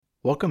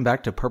Welcome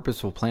back to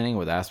Purposeful Planning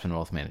with Aspen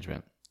Wealth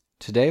Management.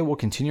 Today we'll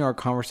continue our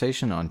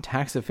conversation on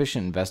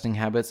tax-efficient investing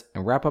habits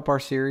and wrap up our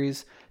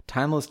series,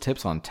 Timeless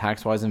Tips on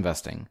Tax-Wise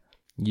Investing,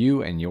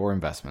 You and Your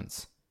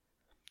Investments.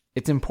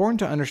 It's important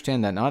to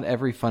understand that not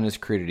every fund is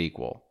created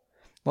equal.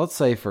 Let's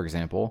say, for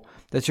example,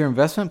 that your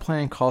investment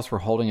plan calls for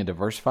holding a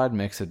diversified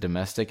mix of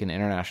domestic and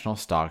international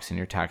stocks in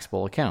your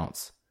taxable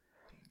accounts.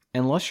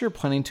 Unless you're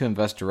planning to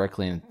invest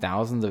directly in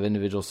thousands of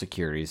individual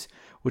securities,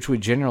 which we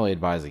generally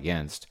advise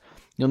against,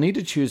 you'll need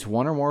to choose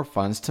one or more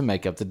funds to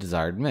make up the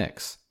desired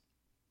mix.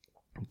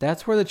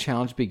 That's where the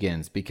challenge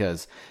begins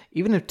because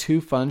even if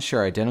two funds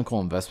share identical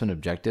investment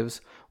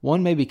objectives,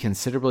 one may be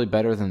considerably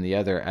better than the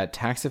other at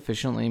tax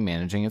efficiently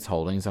managing its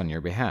holdings on your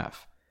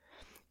behalf.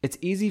 It's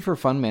easy for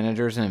fund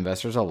managers and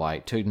investors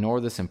alike to ignore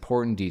this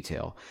important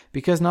detail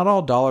because not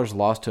all dollars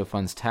lost to a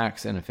fund's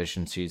tax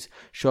inefficiencies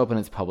show up in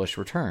its published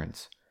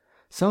returns.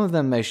 Some of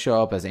them may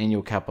show up as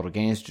annual capital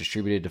gains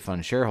distributed to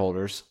fund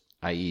shareholders,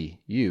 i.e.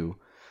 you,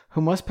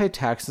 who must pay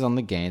taxes on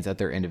the gains at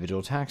their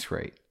individual tax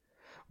rate,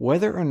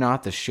 whether or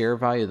not the share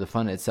value of the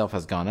fund itself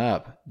has gone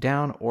up,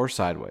 down, or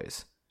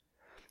sideways.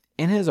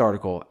 In his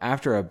article,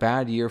 After a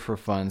Bad Year for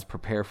Funds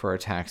Prepare for a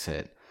Tax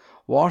Hit,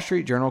 Wall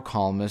Street Journal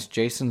columnist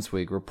Jason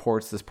Zweig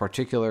reports this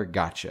particular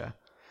gotcha.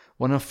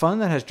 When a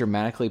fund that has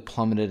dramatically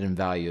plummeted in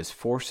value is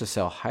forced to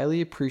sell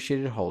highly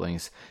appreciated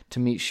holdings to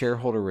meet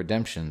shareholder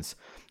redemptions,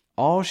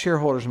 all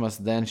shareholders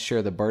must then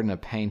share the burden of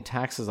paying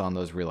taxes on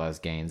those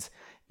realized gains,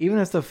 even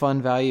if the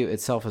fund value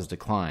itself has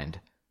declined.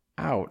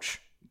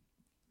 Ouch.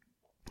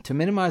 To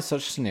minimize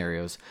such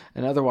scenarios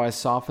and otherwise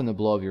soften the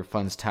blow of your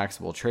fund's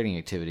taxable trading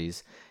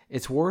activities,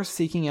 it's worth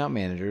seeking out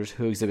managers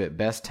who exhibit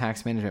best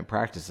tax management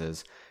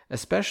practices,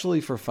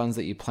 especially for funds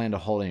that you plan to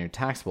hold in your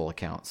taxable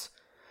accounts.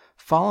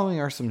 Following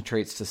are some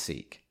traits to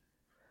seek.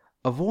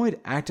 Avoid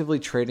actively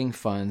trading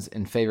funds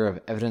in favor of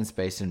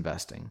evidence-based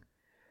investing.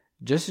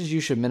 Just as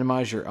you should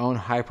minimize your own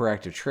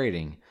hyperactive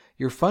trading,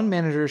 your fund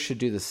managers should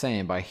do the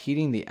same by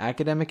heeding the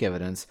academic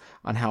evidence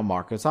on how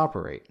markets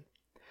operate.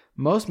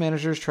 Most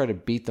managers try to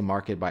beat the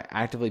market by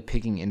actively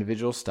picking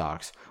individual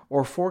stocks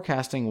or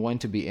forecasting when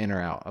to be in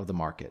or out of the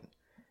market.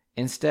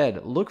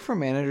 Instead, look for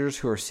managers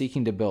who are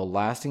seeking to build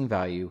lasting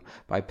value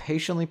by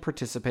patiently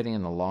participating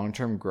in the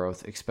long-term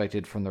growth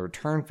expected from the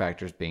return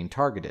factors being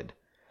targeted.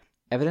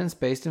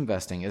 Evidence-based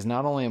investing is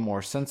not only a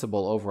more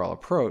sensible overall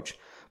approach,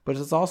 but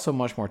it's also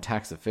much more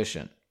tax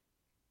efficient.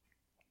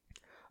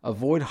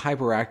 Avoid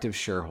hyperactive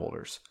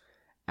shareholders.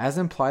 As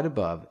implied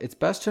above, it's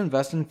best to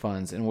invest in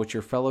funds in which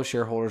your fellow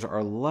shareholders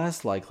are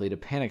less likely to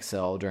panic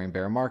sell during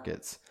bear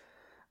markets.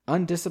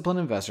 Undisciplined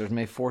investors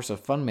may force a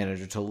fund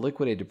manager to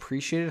liquidate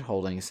depreciated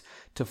holdings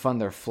to fund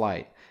their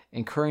flight,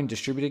 incurring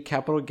distributed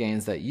capital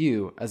gains that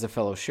you, as a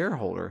fellow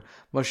shareholder,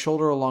 must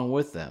shoulder along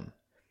with them.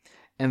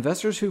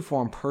 Investors who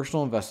form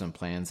personal investment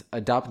plans,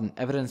 adopt an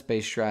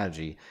evidence-based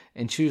strategy,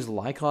 and choose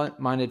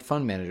like-minded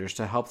fund managers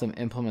to help them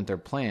implement their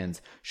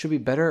plans should be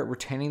better at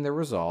retaining their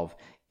resolve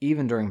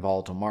even during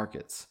volatile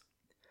markets.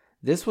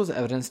 This was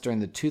evidenced during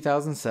the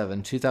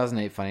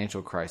 2007-2008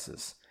 financial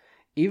crisis.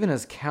 Even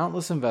as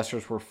countless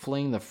investors were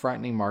fleeing the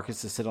frightening markets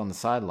to sit on the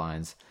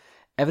sidelines,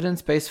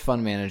 evidence-based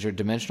fund manager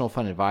Dimensional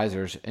Fund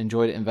Advisors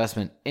enjoyed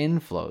investment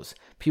inflows,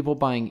 people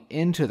buying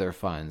into their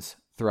funds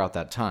throughout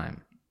that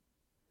time.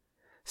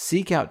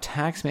 Seek out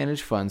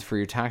tax-managed funds for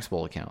your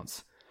taxable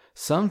accounts.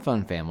 Some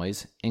fund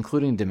families,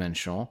 including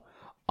Dimensional,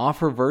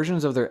 offer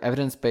versions of their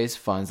evidence-based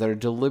funds that are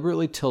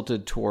deliberately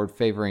tilted toward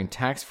favoring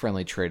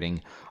tax-friendly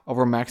trading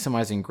over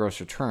maximizing gross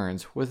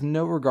returns with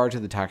no regard to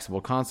the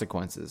taxable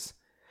consequences.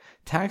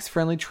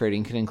 Tax-friendly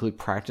trading can include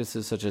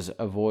practices such as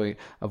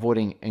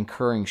avoiding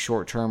incurring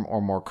short-term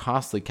or more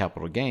costly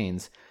capital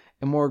gains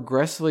and more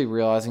aggressively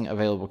realizing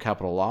available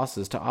capital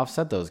losses to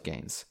offset those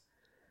gains.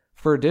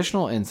 For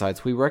additional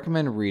insights, we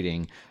recommend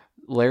reading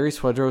Larry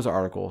Swedrow's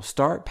article,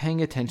 Start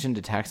Paying Attention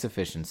to Tax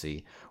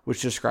Efficiency,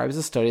 which describes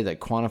a study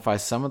that quantifies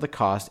some of the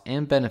costs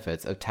and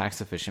benefits of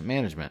tax-efficient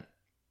management.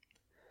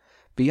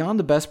 Beyond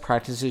the best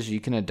practices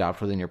you can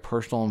adopt within your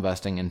personal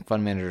investing and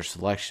fund manager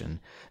selection,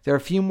 there are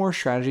a few more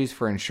strategies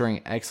for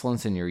ensuring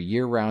excellence in your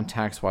year-round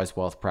tax-wise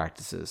wealth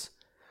practices.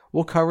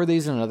 We'll cover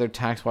these in another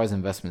tax-wise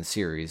investment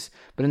series,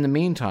 but in the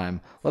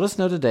meantime, let us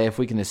know today if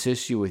we can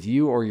assist you with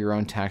you or your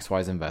own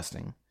tax-wise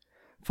investing.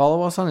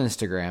 Follow us on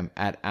Instagram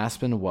at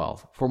Aspen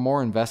Wealth for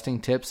more investing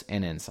tips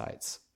and insights.